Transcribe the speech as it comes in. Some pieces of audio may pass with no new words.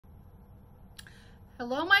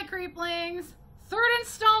Hello, my creeplings. Third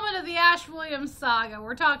installment of the Ash Williams saga.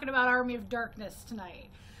 We're talking about Army of Darkness tonight.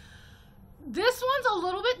 This one's a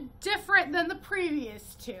little bit different than the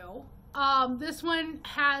previous two. This one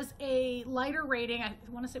has a lighter rating. I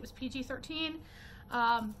want to say it was PG-13,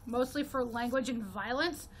 mostly for language and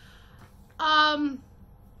violence.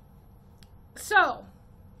 So,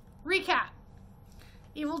 recap.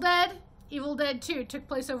 Evil Dead 2 took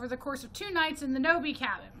place over the course of 2 nights in the Nobi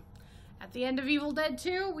cabin. At the end of Evil Dead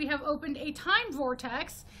 2, we have opened a time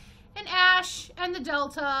vortex, and Ash and the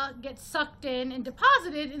Delta get sucked in and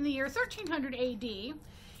deposited in the year 1300 AD,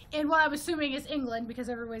 in what I'm assuming is England, because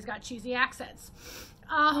everybody's got cheesy accents.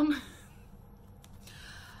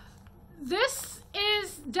 This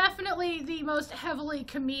is definitely the most heavily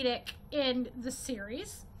comedic in the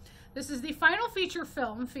series. This is the final feature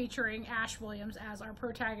film featuring Ash Williams as our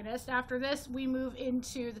protagonist. After this, we move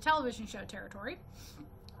into the television show territory.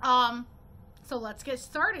 So let's get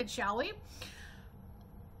started, shall we?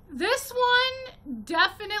 This one,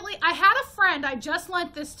 definitely, I had a friend, I just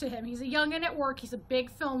lent this to him. He's a youngin' at work. He's a big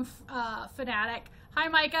film fanatic. Hi,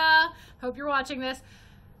 Micah. Hope you're watching this.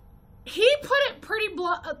 He put it pretty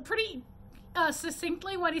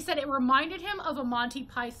succinctly when he said it reminded him of a Monty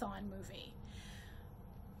Python movie.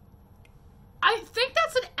 I think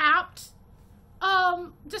that's an apt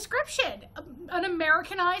description. An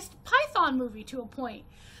Americanized Python movie to a point.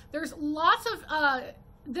 There's lots of,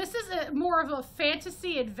 this is more of a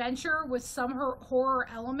fantasy adventure with some horror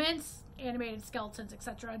elements, animated skeletons,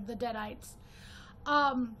 etc., the Deadites.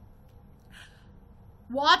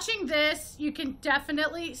 Watching this, you can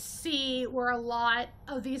definitely see where a lot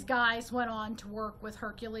of these guys went on to work with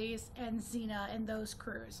Hercules and Xena and those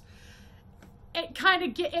crews.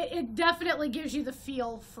 It definitely gives you the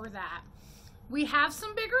feel for that. We have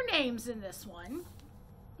some bigger names in this one.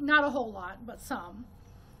 Not a whole lot, but some.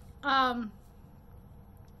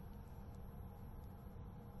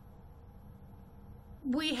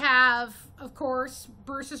 We have, of course,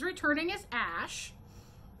 Bruce is returning as Ash.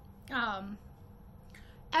 Embeth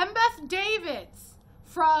Davids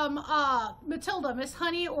from Matilda, Miss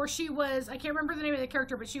Honey, or she was, I can't remember the name of the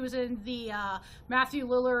character, but she was in the Matthew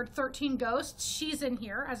Lillard 13 Ghosts. She's in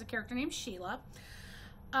here as a character named Sheila.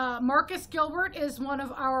 Marcus Gilbert is one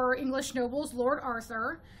of our English nobles, Lord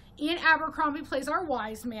Arthur. Ian Abercrombie plays our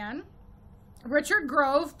wise man. Richard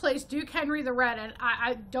Grove plays Duke Henry the Red, and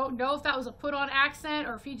I don't know if that was a put-on accent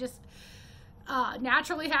or if he just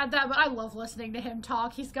naturally had that, but I love listening to him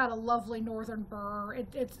talk. He's got a lovely northern burr.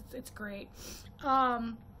 It's great.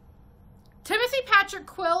 Timothy Patrick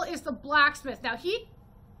Quill is the blacksmith. Now, he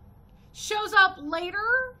shows up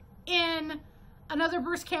later in another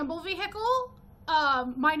Bruce Campbell vehicle,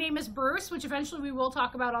 My Name is Bruce, which eventually we will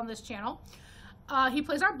talk about on this channel. He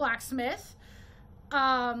plays our blacksmith.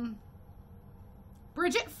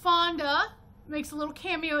 Bridget Fonda makes a little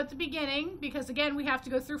cameo at the beginning because, again, we have to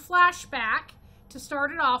go through flashback to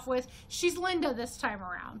start it off with. She's Linda this time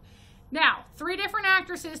around. Now, 3 different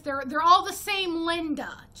actresses. They're all the same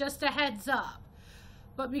Linda, just a heads up.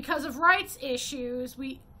 But because of rights issues,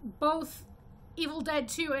 we both, Evil Dead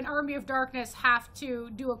 2 and Army of Darkness, have to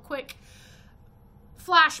do a quick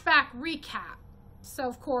flashback recap. So,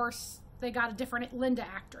 of course, they got a different Linda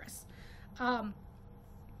actress.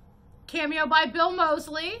 Cameo by Bill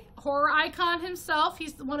Moseley, horror icon himself.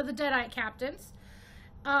 He's one of the Deadite captains.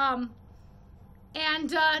 And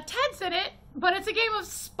Ted's in it, but it's a game of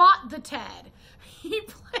Spot the Ted. He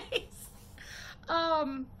plays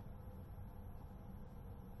 3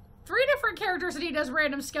 different characters and he does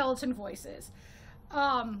random skeleton voices.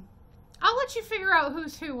 I'll let you figure out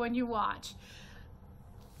who's who when you watch.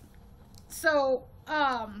 So,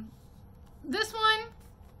 this one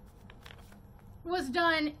was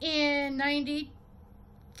done in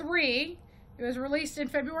 93. It was released in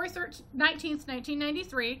February 19th,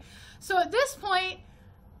 1993. So at this point,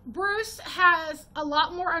 Bruce has a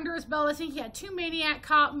lot more under his belt. I think he had 2 Maniac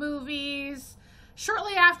Cop movies.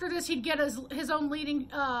 Shortly after this, he'd get his own leading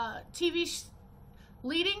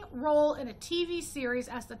role in a TV series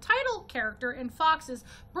as the title character in Fox's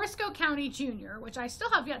Briscoe County Jr., which I still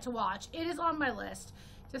have yet to watch. It is on my list.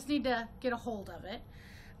 Just need to get a hold of it.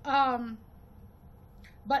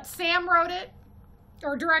 But Sam wrote it,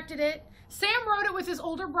 or directed it. Sam wrote it with his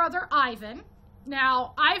older brother, Ivan.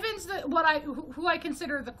 Now, Ivan's who I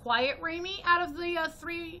consider the quiet Raimi out of the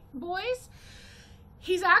 3 boys.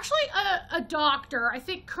 He's actually a doctor. I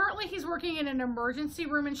think currently he's working in an emergency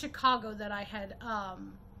room in Chicago that I had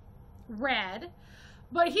read.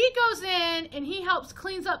 But he goes in and he helps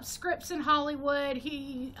cleans up scripts in Hollywood.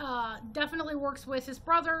 He definitely works with his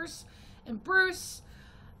brothers and Bruce.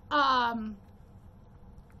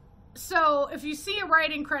 So if you see a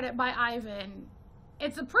writing credit by Ivan,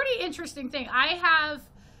 it's a pretty interesting thing. I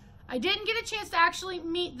didn't get a chance to actually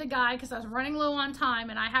meet the guy because I was running low on time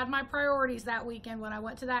and I had my priorities that weekend when I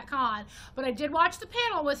went to that con. But I did watch the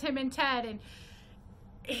panel with him and Ted, and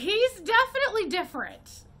he's definitely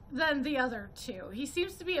different than the other two. He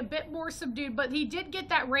seems to be a bit more subdued, but he did get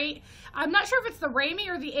that rate. I'm not sure if it's the Raimi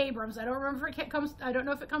or the Abrams. I don't remember if it comes. I don't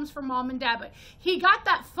know if it comes from mom and dad, but he got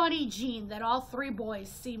that funny gene that all three boys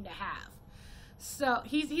seem to have. So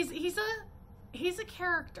he's a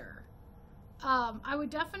character. I would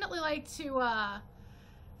definitely like to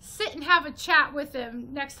sit and have a chat with him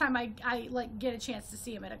next time I like get a chance to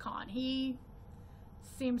see him at a con. He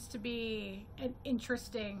seems to be an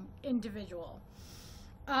interesting individual.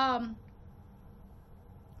 Rob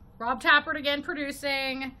Tappert again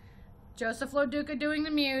producing, Joseph Loduca doing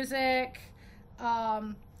the music.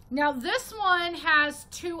 Now this one has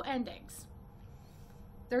two endings.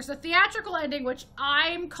 There's a theatrical ending, which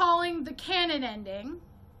I'm calling the canon ending,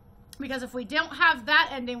 because if we don't have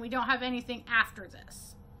that ending, we don't have anything after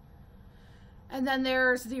this. And then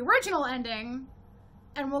there's the original ending,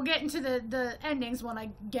 and we'll get into the endings when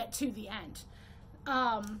I get to the end.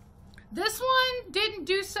 This one didn't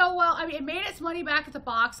do so well. I mean, it made its money back at the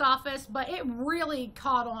box office, but it really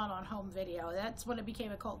caught on home video. That's when it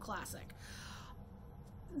became a cult classic.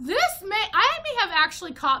 I may have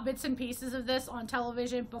actually caught bits and pieces of this on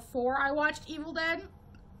television before I watched Evil Dead,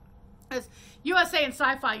 because USA and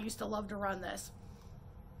Sci-Fi used to love to run this.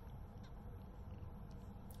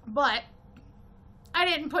 But I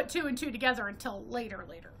didn't put two and two together until later.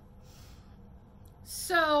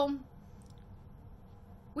 So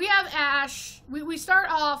we have Ash. We start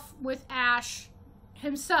off with Ash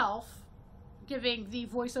himself giving the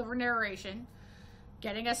voiceover narration,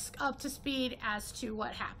 getting us up to speed as to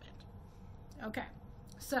what happened. Okay,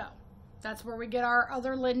 so that's where we get our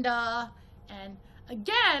other Linda. And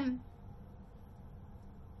again,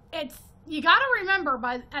 you got to remember,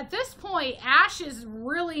 at this point, Ash is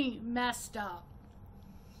really messed up.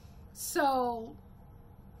 So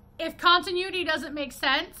if continuity doesn't make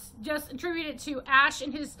sense, just attribute it to Ash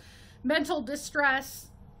and his mental distress,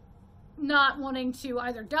 not wanting to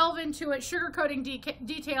either delve into it, sugarcoating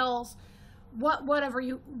details, what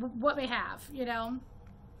may have, you know.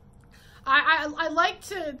 I like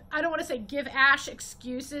to, I don't want to say give Ash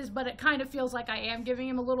excuses, but it kind of feels like I am giving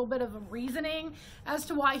him a little bit of a reasoning as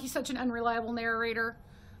to why he's such an unreliable narrator.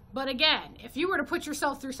 But again, if you were to put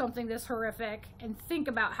yourself through something this horrific and think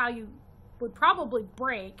about how you would probably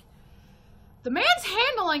break, the man's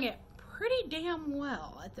handling it pretty damn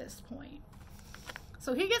well at this point.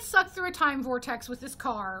 So he gets sucked through a time vortex with his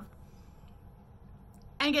car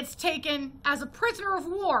and gets taken as a prisoner of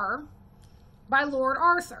war by Lord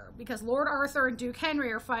Arthur, because Lord Arthur and Duke Henry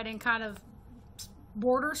are fighting kind of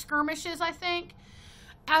border skirmishes, I think,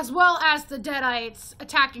 as well as the Deadites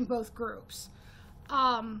attacking both groups.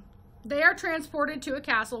 They are transported to a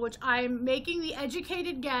castle, which I'm making the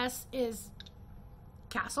educated guess is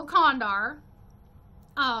Castle Kandar,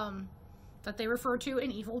 that they refer to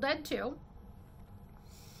in Evil Dead 2.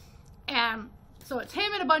 And so it's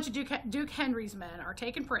him and a bunch of Duke Henry's men are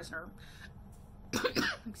taken prisoner.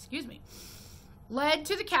 Excuse me. Led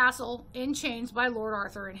to the castle in chains by Lord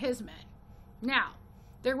Arthur and his men. Now,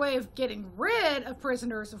 their way of getting rid of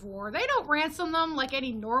prisoners of war, they don't ransom them like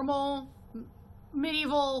any normal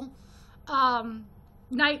medieval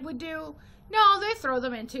knight would do. No, they throw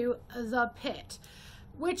them into the pit,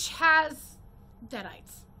 which has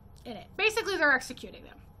Deadites in it. Basically, they're executing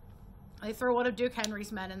them. They throw one of Duke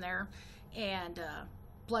Henry's men in there, and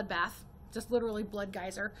bloodbath, just literally blood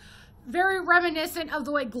geyser. Very reminiscent of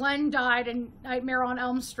the way Glenn died in Nightmare on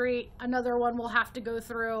Elm Street. Another one we'll have to go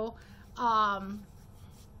through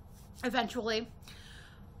eventually.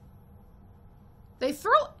 They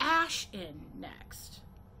throw Ash in next.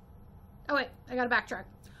 Oh wait, I gotta backtrack.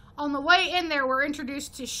 On the way in there, we're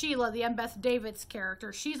introduced to Sheila, the M. Beth Davids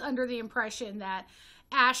character. She's under the impression that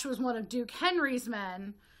Ash was one of Duke Henry's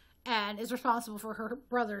men and is responsible for her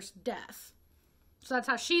brother's death. So that's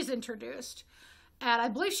how she's introduced. And I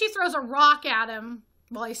believe she throws a rock at him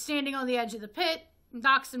while he's standing on the edge of the pit,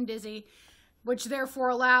 knocks him dizzy, which therefore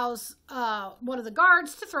allows one of the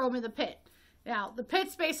guards to throw him in the pit. Now, the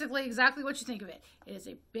pit's basically exactly what you think of it. It is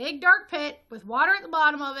a big, dark pit with water at the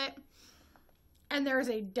bottom of it. And there's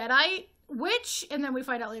a Deadite witch, and then we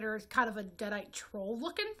find out later it's kind of a Deadite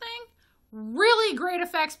troll-looking thing. Really great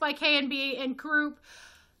effects by K&B and Group.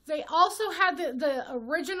 They also had the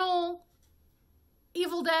original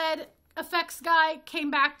Evil Dead effects guy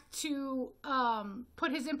came back to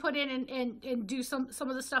put his input in and do some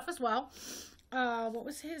of the stuff as well. What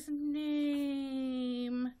was his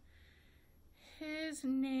name? guy's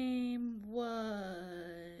name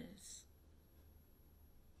was?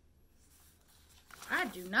 I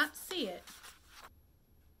do not see it.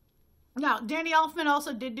 Now, Danny Elfman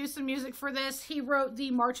also did do some music for this. He wrote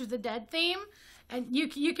the March of the Dead theme, and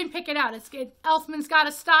you can pick it out. It's good. Elfman's got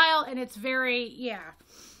a style, and it's very, yeah.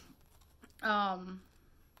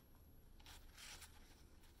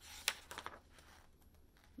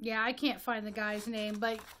 Yeah, I can't find the guy's name,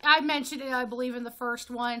 but I mentioned it, I believe, in the first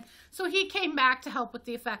one. So he came back to help with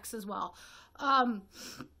the effects as well.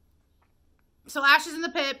 So Ash is in the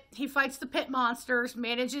pit. He fights the pit monsters,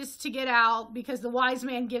 manages to get out because the wise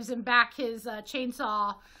man gives him back his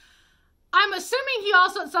chainsaw. I'm assuming he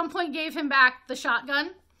also at some point gave him back the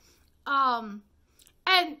shotgun. And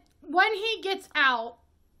when he gets out,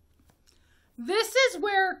 this is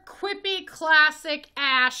where quippy classic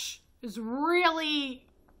Ash is really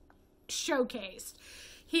showcased.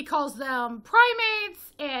 He calls them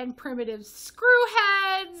primates and primitive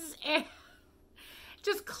screwheads and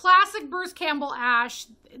just classic Bruce Campbell Ash.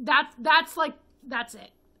 That's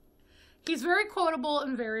it. He's very quotable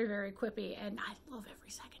and very, very quippy, and I love every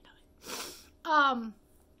second of it.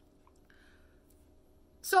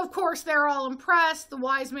 So of course they're all impressed. The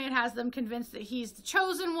wise man has them convinced that he's the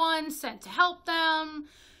chosen one, sent to help them.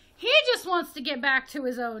 He just wants to get back to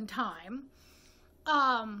his own time.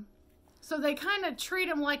 So they kind of treat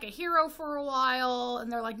him like a hero for a while,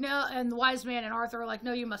 and they're like, no, and the wise man and Arthur are like,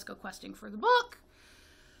 no, you must go questing for the book.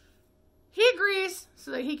 He agrees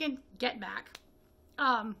so that he can get back.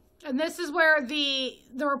 And this is where the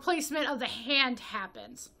replacement of the hand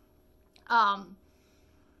happens.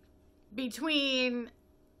 Between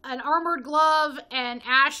an armored glove and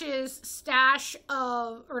Ash's stash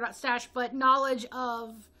of, or not stash, but knowledge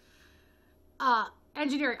of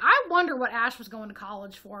engineering. I wonder what Ash was going to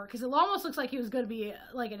college for, because it almost looks like he was going to be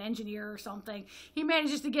like an engineer or something. He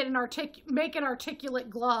manages to get make an articulate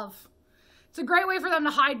glove. It's a great way for them to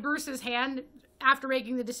hide Bruce's hand after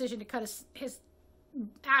making the decision to cut his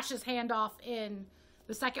Ash's hand off in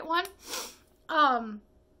the second one.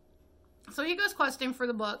 So he goes questing for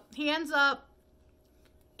the book. He ends up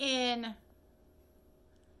in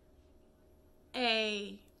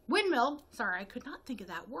a windmill. Sorry, I could not think of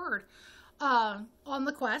that word. On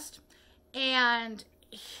the quest. And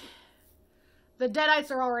the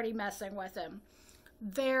Deadites are already messing with him.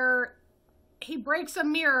 He breaks a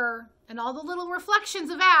mirror, and all the little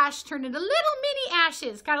reflections of Ash turn into little mini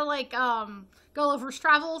Ashes, kind of like Gulliver's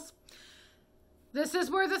Travels. This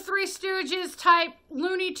is where the Three Stooges type,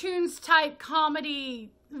 Looney Tunes type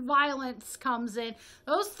comedy violence comes in.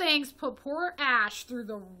 Those things put poor Ash through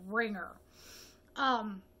the ringer.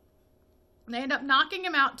 They end up knocking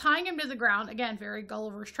him out, tying him to the ground. Again, very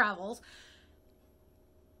Gulliver's Travels.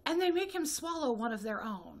 And they make him swallow one of their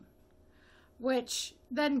own, which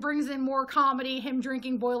then brings in more comedy, him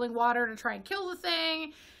drinking boiling water to try and kill the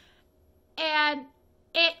thing. And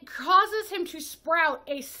it causes him to sprout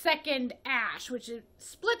a second Ash, which it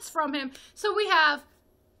splits from him. So we have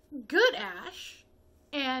good Ash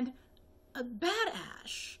and a bad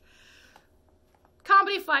Ash.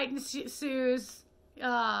 Comedy fight ensues.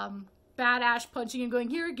 Bad Ash punching and going,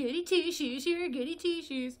 here are goody two-shoes, here are goody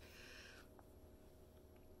two-shoes.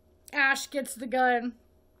 Ash gets the gun,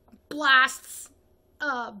 blasts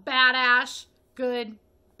bad Ash. Good,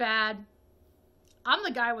 bad. I'm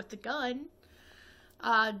the guy with the gun.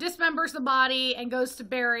 Dismembers the body and goes to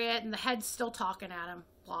bury it, and the head's still talking at him.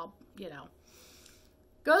 Well, you know.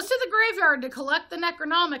 Goes to the graveyard to collect the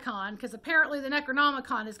Necronomicon, because apparently the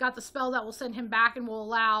Necronomicon has got the spell that will send him back and will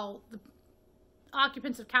allow the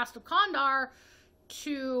occupants of Castle Kandar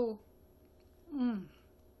to...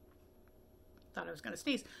 thought I was going to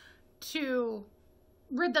sneeze. To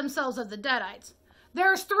rid themselves of the Deadites.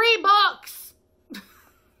 There's 3 books!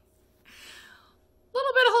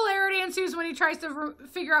 Little bit of hilarity ensues when he tries to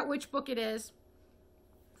figure out which book it is.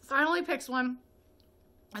 Finally picks one.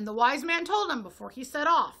 And the wise man told him before he set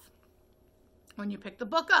off, when you pick the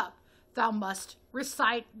book up, thou must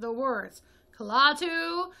recite the words,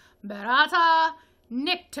 Klaatu, Barada,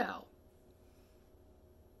 Nikto.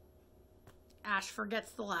 Ash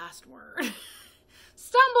forgets the last word.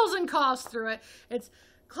 Stumbles and coughs through it. It's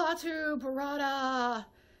Klaatu, Barada,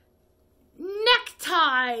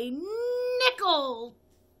 necktie, nickel.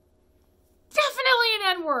 Definitely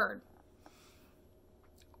an N-word.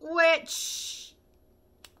 Which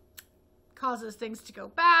causes things to go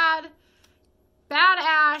bad. Bad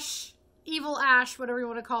Ash, evil Ash, whatever you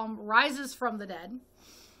want to call him, rises from the dead.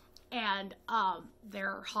 And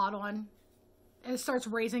they're hot on, and starts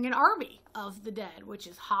raising an army of the dead, which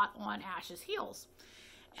is hot on Ash's heels.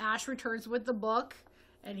 Ash returns with the book,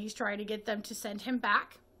 and he's trying to get them to send him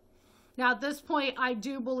back. Now, at this point, I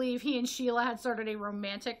do believe he and Sheila had started a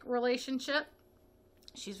romantic relationship.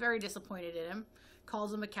 She's very disappointed in him,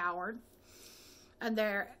 calls him a coward. And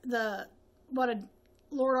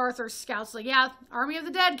Lord Arthur's scouts like, yeah, Army of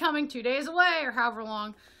the Dead coming 2 days away, or however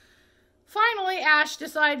long. Finally, Ash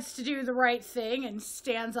decides to do the right thing and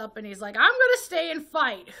stands up and he's like, I'm going to stay and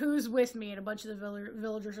fight. Who's with me? And a bunch of the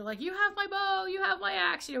villagers are like, you have my bow, you have my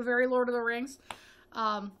axe. You know, very Lord of the Rings.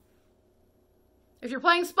 If you're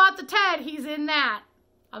playing Spot the Ted, he's in that.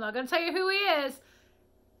 I'm not going to tell you who he is.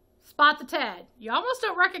 Spot the Ted. You almost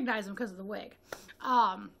don't recognize him because of the wig.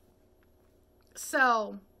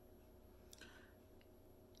 So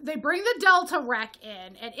they bring the Delta wreck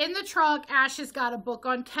in, and in the trunk, Ash has got a book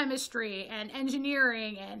on chemistry and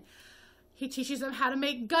engineering, and he teaches them how to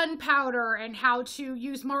make gunpowder and how to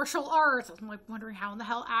use martial arts. I'm like wondering how in the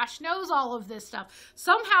hell Ash knows all of this stuff.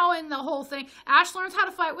 Somehow in the whole thing, Ash learns how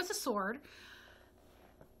to fight with a sword.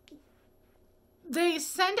 They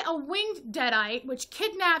send a winged Deadite, which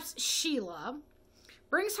kidnaps Sheila,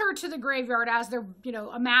 brings her to the graveyard as they're,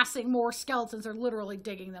 amassing more skeletons. They're literally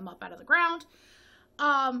digging them up out of the ground.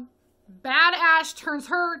 Bad Ash turns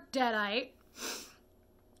her Deadite,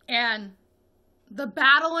 and the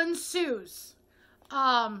battle ensues.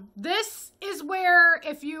 This is where,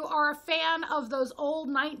 if you are a fan of those old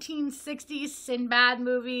 1960s Sinbad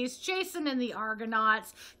movies, Jason and the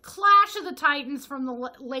Argonauts, Clash of the Titans from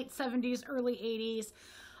the late 70s, early 80s,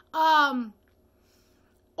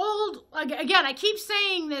 again, I keep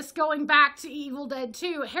saying this going back to Evil Dead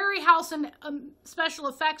 2, Harryhausen special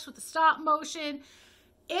effects with the stop motion,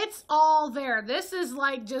 it's all there. This is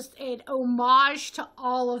like just an homage to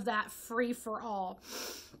all of that free-for-all.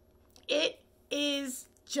 It is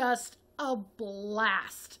just a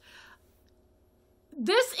blast.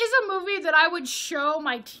 This is a movie that I would show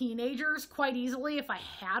my teenagers quite easily if I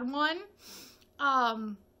had one.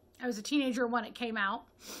 I was a teenager when it came out.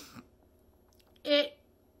 Other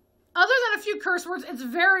than a few curse words, it's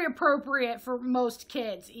very appropriate for most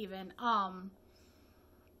kids even.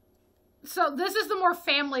 So this is the more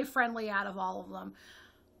family-friendly out of all of them.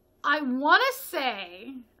 I want to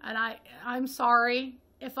say, and I'm sorry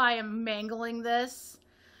if I am mangling this,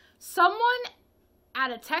 someone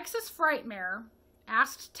at a Texas Frightmare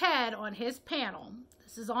asked Ted on his panel,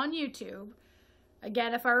 this is on YouTube,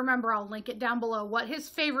 again, if I remember, I'll link it down below, what his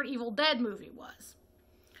favorite Evil Dead movie was.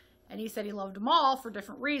 And he said he loved them all for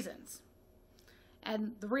different reasons.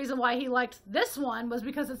 And the reason why he liked this one was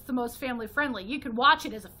because it's the most family-friendly. You could watch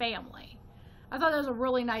it as a family. I thought that was a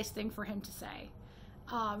really nice thing for him to say.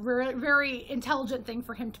 Very, very intelligent thing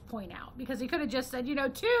for him to point out. Because he could have just said,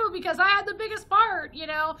 2, because I had the biggest part,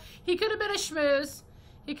 He could have been a schmooze.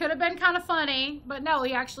 He could have been kind of funny. But no,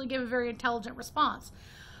 he actually gave a very intelligent response.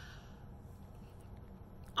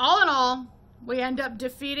 All in all, we end up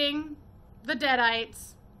defeating the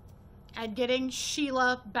Deadites and getting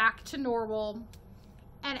Sheila back to normal.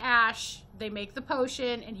 And Ash, they make the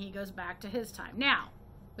potion, and he goes back to his time. Now,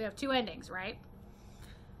 we have 2 endings, right?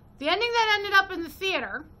 The ending that ended up in the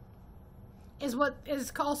theater is what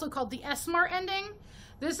is also called the S-Mart ending.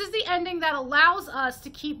 This is the ending that allows us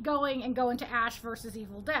to keep going and go into Ash versus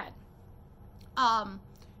Evil Dead.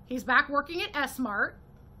 He's back working at S-Mart,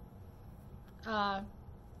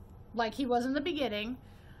 like he was in the beginning,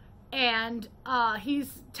 and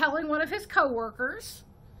he's telling one of his coworkers,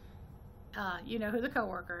 you know who the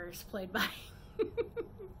coworker is played by,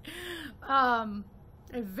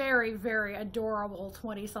 a very, very adorable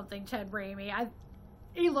 20-something Ted Raimi.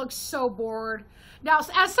 He looks so bored. Now,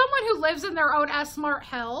 as someone who lives in their own S-Mart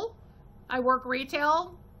hell, I work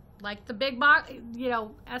retail, like the big box,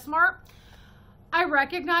 S-Mart. I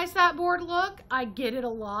recognize that bored look. I get it a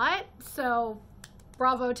lot. So,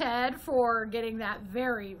 bravo, Ted, for getting that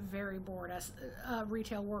very, very bored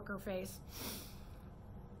retail worker face.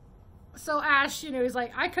 So Ash, he's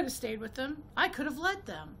like, I could have stayed with them. I could have led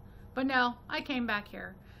them. But no, I came back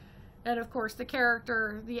here. And of course, the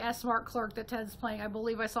character, the S-Mart clerk that Ted's playing, I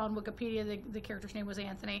believe I saw on Wikipedia, the character's name was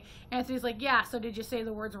Anthony. Anthony's like, yeah, so did you say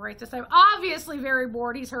the words right this time? Obviously very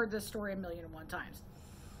bored. He's heard this story 1,000,001 times.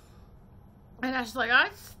 And Ash's like, I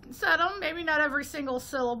said them. Maybe not every single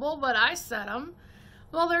syllable, but I said them.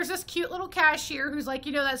 Well, there's this cute little cashier who's like,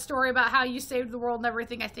 that story about how you saved the world and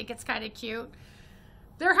everything. I think it's kind of cute.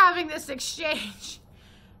 They're having this exchange,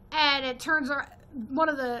 and it turns around. One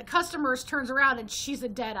of the customers turns around and she's a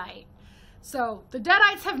Deadite. So the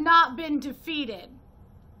Deadites have not been defeated.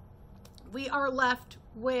 We are left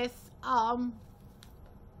with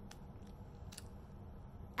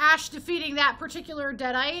Ash defeating that particular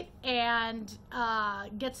Deadite and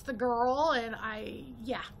gets the girl, and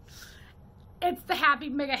it's the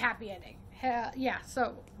mega happy ending. Yeah,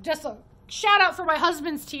 so just a shout out for my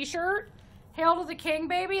husband's t-shirt. Hail to the King,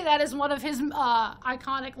 baby. That is one of his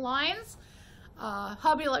iconic lines.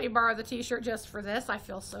 Hubby let me borrow the t-shirt just for this. I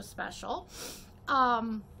feel so special.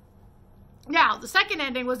 Now, the second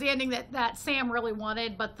ending was the ending that Sam really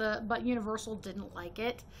wanted, but Universal didn't like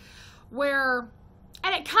it.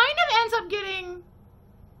 And it kind of ends up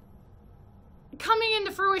coming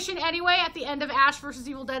into fruition anyway at the end of Ash vs.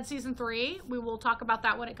 Evil Dead Season 3. We will talk about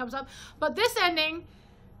that when it comes up. But this ending,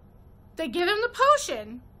 they give him the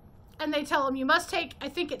potion, and they tell him, you must take, I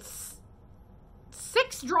think it's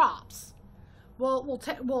 6 drops. We'll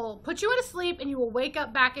put you in a sleep, and you will wake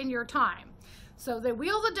up back in your time. So they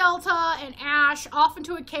wheel the Delta and Ash off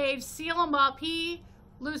into a cave, seal him up. He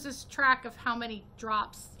loses track of how many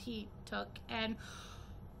drops he took and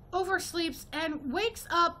oversleeps and wakes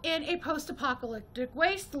up in a post-apocalyptic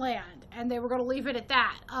wasteland. And they were going to leave it at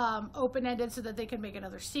that, open-ended, so that they could make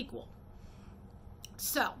another sequel.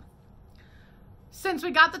 So, since we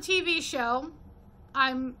got the TV show,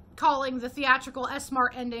 I'm calling the theatrical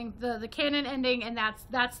S-Mart ending the canon ending, and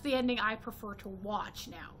that's the ending I prefer to watch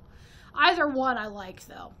now. Either one I like,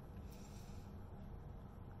 though.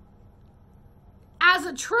 As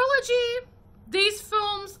a trilogy, these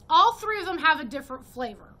films, all 3 of them have a different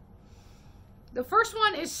flavor. The first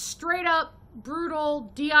one is straight up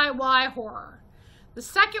brutal DIY horror. The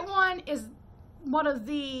second one is one of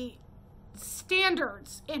the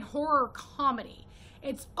standards in horror comedy.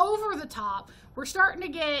 It's over the top. We're starting to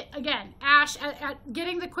get, again, Ash at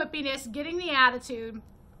getting the quippiness, getting the attitude.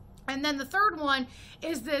 And then the third one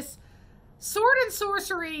is this sword and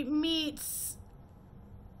sorcery meets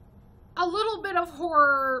a little bit of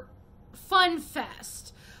horror fun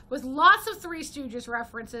fest with lots of Three Stooges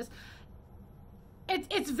references.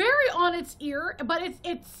 It's very on its ear, but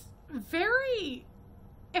it's very,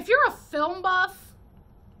 if you're a film buff,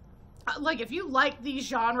 like if you like these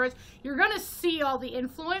genres, you're gonna see all the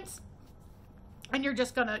influence, and you're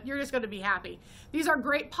just gonna be happy. These are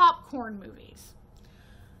great popcorn movies.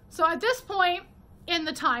 So at this point in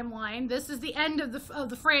the timeline, this is the end of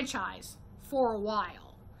the franchise for a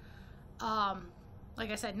while. Like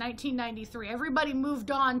I said, 1993. Everybody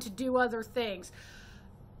moved on to do other things.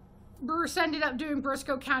 Bruce ended up doing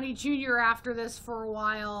Briscoe County Jr. after this for a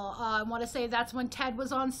while. I want to say that's when Ted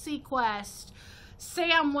was on Sequest.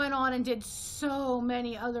 Sam went on and did so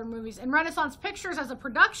many other movies. And Renaissance Pictures, as a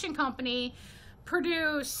production company,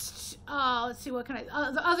 produced, let's see, what can I,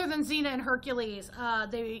 other than Xena and Hercules,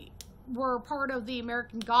 they were part of the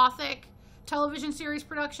American Gothic television series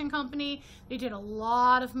production company. They did a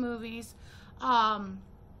lot of movies. So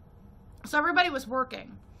everybody was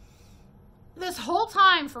working. This whole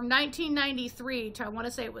time from 1993 to, I want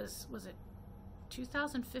to say was it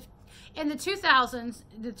 2015? In the 2000s,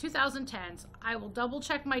 the 2010s, I will double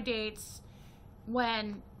check my dates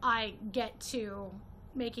when I get to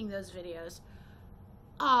making those videos.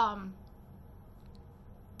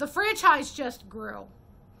 The franchise just grew.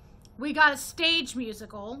 We got a stage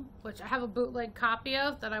musical, which I have a bootleg copy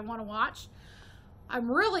of that I want to watch. I'm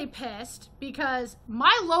really pissed because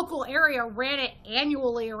my local area ran it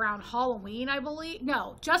annually around Halloween, I believe.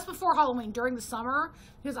 No, just before Halloween, during the summer,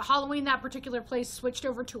 because at Halloween that particular place switched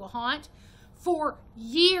over to a haunt for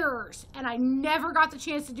years, and I never got the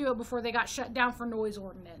chance to do it before they got shut down for noise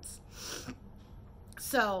ordinance.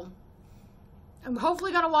 So, I'm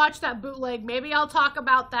hopefully going to watch that bootleg. Maybe I'll talk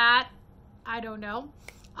about that. I don't know.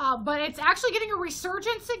 But it's actually getting a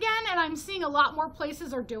resurgence again, and I'm seeing a lot more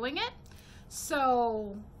places are doing it.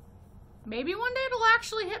 So, maybe one day it'll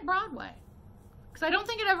actually hit Broadway. Because I don't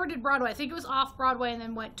think it ever did Broadway. I think it was off Broadway and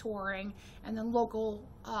then went touring. And then local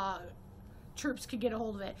troops could get a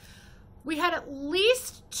hold of it. We had at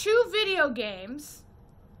least 2 video games.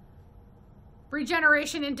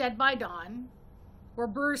 Regeneration and Dead by Dawn. Where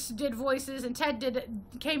Bruce did voices and Ted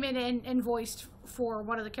came in and voiced for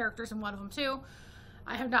one of the characters in one of them too.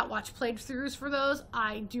 I have not watched playthroughs for those.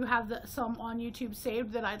 I do have some on YouTube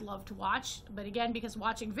saved that I'd love to watch. But again, because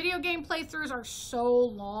watching video game playthroughs are so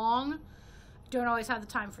long, don't always have the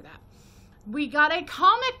time for that. We got a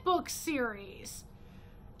comic book series.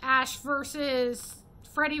 Ash versus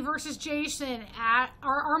Freddy versus Jason.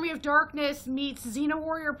 Our Army of Darkness meets Xena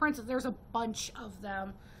Warrior Princess. There's a bunch of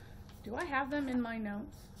them. Do I have them in my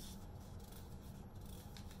notes?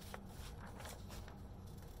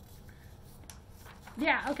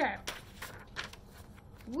 Yeah, okay.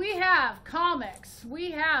 We have comics.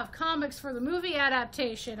 We have comics for the movie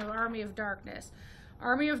adaptation of Army of Darkness.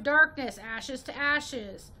 Army of Darkness, Ashes to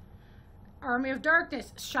Ashes. Army of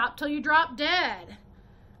Darkness, Shop Till You Drop Dead.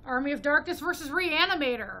 Army of Darkness versus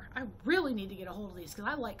Reanimator. I really need to get a hold of these because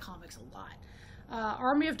I like comics a lot.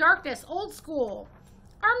 Army of Darkness, Old School.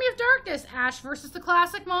 Army of Darkness, Ash versus the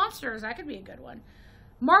Classic Monsters. That could be a good one.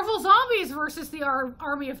 Marvel Zombies versus the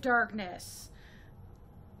Army of Darkness.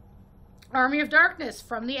 Army of Darkness,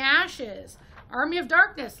 From the Ashes. Army of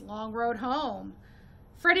Darkness, Long Road Home.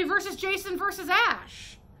 Freddy versus Jason versus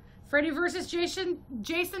Ash. Freddy versus Jason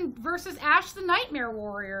versus Ash the Nightmare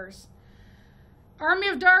Warriors. Army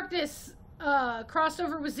of Darkness,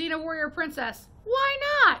 crossover with Xena Warrior Princess. Why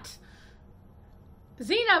not?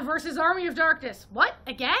 Xena versus Army of Darkness. What?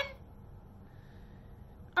 Again?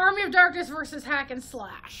 Army of Darkness versus Hack and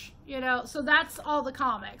Slash. You know, so that's all the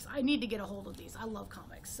comics. I need to get a hold of these. I love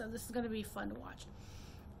comics, so this is going to be fun to watch.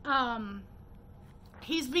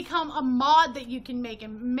 He's become a mod that you can make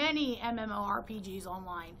in many MMORPGs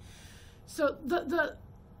online. So the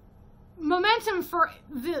momentum for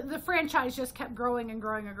the franchise just kept growing and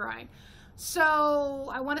growing and growing. So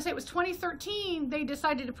I want to say it was 2013, they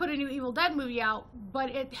decided to put a new Evil Dead movie out, but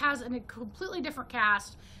it has a completely different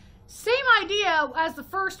cast. Same idea as the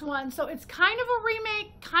first one, so it's kind of a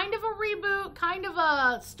remake, kind of a reboot, kind of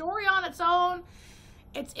a story on its own.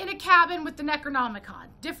 It's in a cabin with the Necronomicon.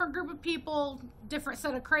 Different group of people, different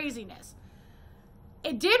set of craziness.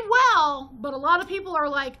 It did well, but a lot of people are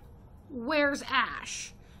like, where's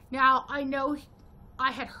Ash? Now, I know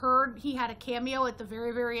I had heard he had a cameo at the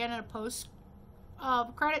very, very end of the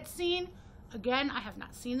post-credit scene. Again, I have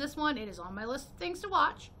not seen this one. It is on my list of things to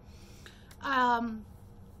watch.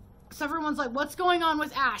 So everyone's like, what's going on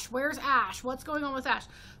with Ash? Where's Ash? What's going on with Ash?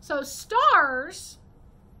 So Starz,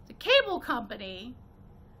 the cable company,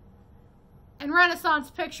 and Renaissance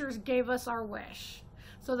Pictures gave us our wish.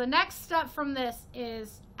 So the next step from this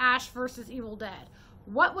is Ash versus Evil Dead.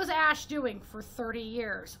 What was Ash doing for 30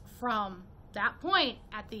 years from that point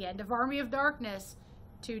at the end of Army of Darkness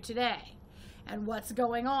to today? And what's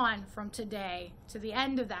going on from today to the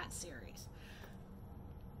end of that series?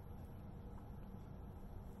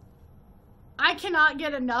 I cannot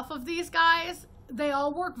get enough of these guys. They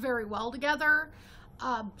all work very well together.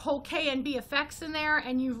 Pull K&B Effects in there,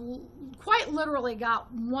 and you've quite literally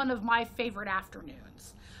got one of my favorite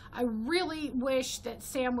afternoons. I really wish that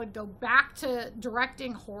Sam would go back to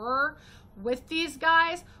directing horror with these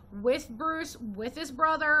guys, with Bruce, with his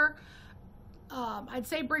brother. I'd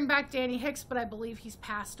say bring back Danny Hicks, but I believe he's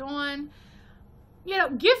passed on. You know,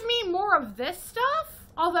 give me more of this stuff.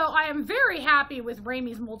 Although I am very happy with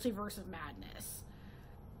Raimi's Multiverse of Madness.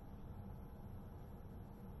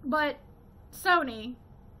 But Sony,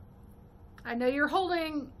 I know you're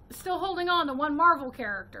still holding on to one Marvel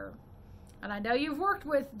character. And I know you've worked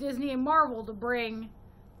with Disney and Marvel to bring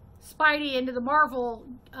Spidey into the Marvel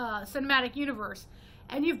cinematic universe.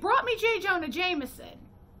 And you've brought me J. Jonah Jameson.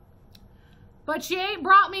 But you ain't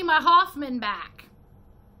brought me my Hoffman back.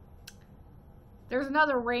 There's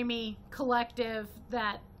another Raimi collective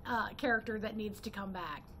character that needs to come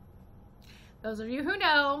back. Those of you who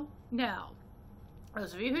know.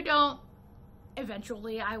 Those of you who don't,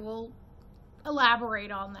 eventually I will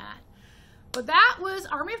elaborate on that. But that was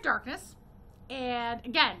Army of Darkness. And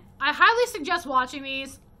again, I highly suggest watching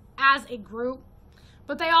these as a group.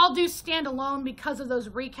 But they all do stand alone because of those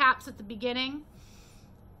recaps at the beginning.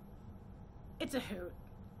 It's a hoot.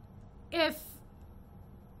 If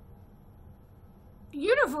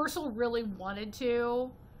Universal really wanted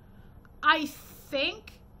to, I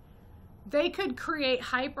think they could create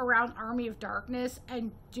hype around Army of Darkness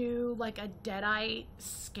and do like a Deadite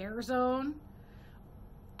scare zone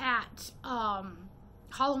at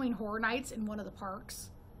Halloween Horror Nights in one of the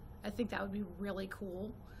parks. I think that would be really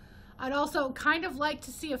cool. I'd also kind of like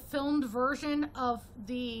to see a filmed version of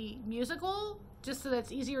the musical, just so that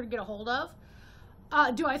it's easier to get a hold of.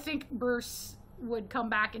 Do I think Bruce would come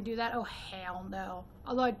back and do that? Oh, hell no.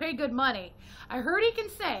 Although I'd pay good money. I heard he can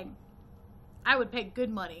sing. I would pay good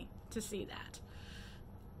money to see that.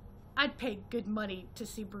 I'd pay good money to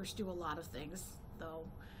see Bruce do a lot of things, though.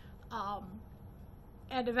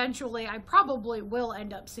 And eventually I probably will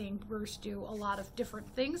end up seeing Bruce do a lot of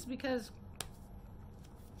different things because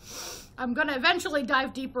I'm going to eventually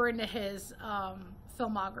dive deeper into his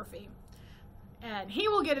filmography. And he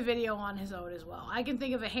will get a video on his own as well. I can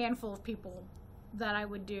think of a handful of people that I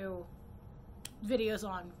would do videos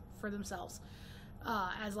on for themselves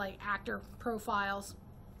as like actor profiles.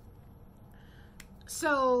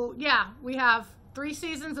 So yeah, we have 3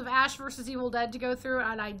 seasons of Ash vs. Evil Dead to go through,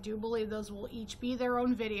 and I do believe those will each be their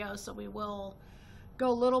own videos, so we will go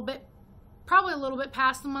a little bit, probably a little bit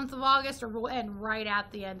past the month of August, or we'll end right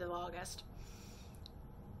at the end of August.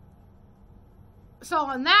 So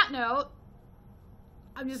on that note,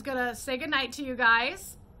 I'm just gonna say goodnight to you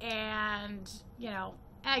guys, and, you know,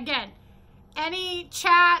 again, Any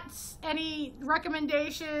chats, any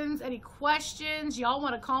recommendations, any questions, y'all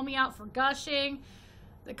want to call me out for gushing,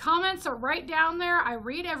 the comments are right down there. I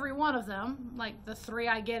read every one of them, like the 3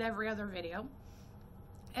 I get every other video.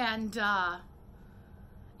 And,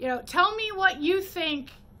 you know, tell me what you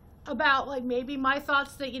think about, like, maybe my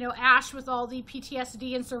thoughts that, you know, Ash with all the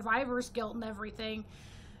PTSD and survivor's guilt and everything,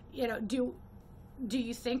 you know, do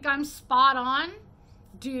you think I'm spot on?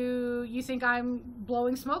 Do you think I'm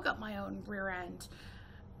blowing smoke up my own rear end?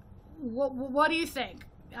 What do you think?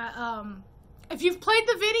 If you've played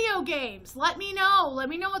the video games, let me know. Let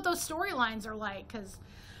me know what those storylines are like, because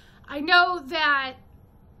I know that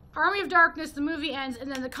Army of Darkness, the movie ends,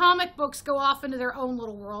 and then the comic books go off into their own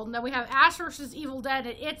little world, and then we have Ash vs. Evil Dead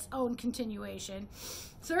and its own continuation.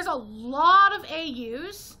 So there's a lot of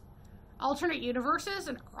AUs, alternate universes,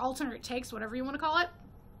 and alternate takes, whatever you want to call it,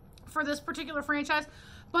 for this particular franchise.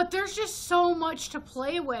 But there's just so much to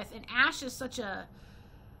play with, and Ash is such a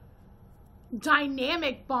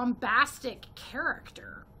dynamic, bombastic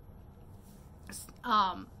character.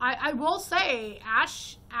 I will say,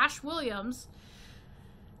 Ash Williams,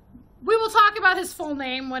 we will talk about his full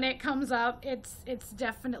name when it comes up. It's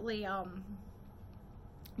definitely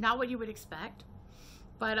not what you would expect.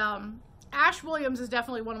 But Ash Williams is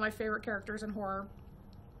definitely one of my favorite characters in horror.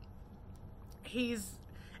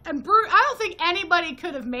 And Bruce, I don't think anybody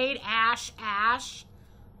could have made Ash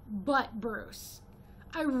but Bruce.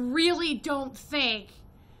 I really don't think.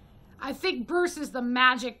 I think Bruce is the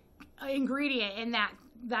magic ingredient in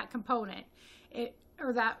that component,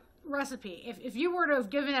 or that recipe. If you were to have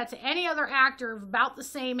given that to any other actor of about the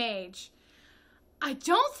same age, I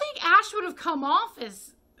don't think Ash would have come off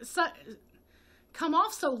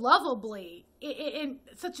so lovably. In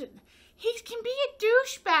such a, he can be a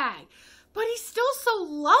douchebag, but he's still so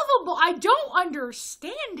lovable. I don't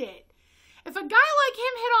understand it. If a guy like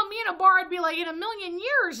him hit on me in a bar, I'd be like, in a million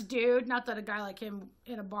years, dude. Not that a guy like him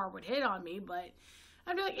in a bar would hit on me, but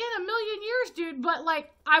I'd be like, in a million years, dude. But,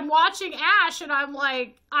 like, I'm watching Ash, and I'm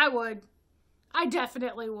like, I would. I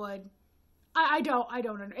definitely would. I don't.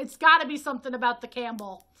 It's got to be something about the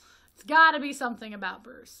Campbell. It's got to be something about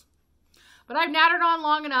Bruce. But I've nattered on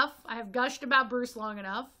long enough. I have gushed about Bruce long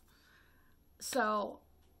enough. So,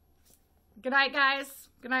 good night, guys.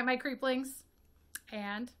 Good night, my creeplings.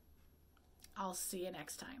 And I'll see you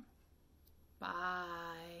next time.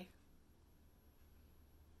 Bye.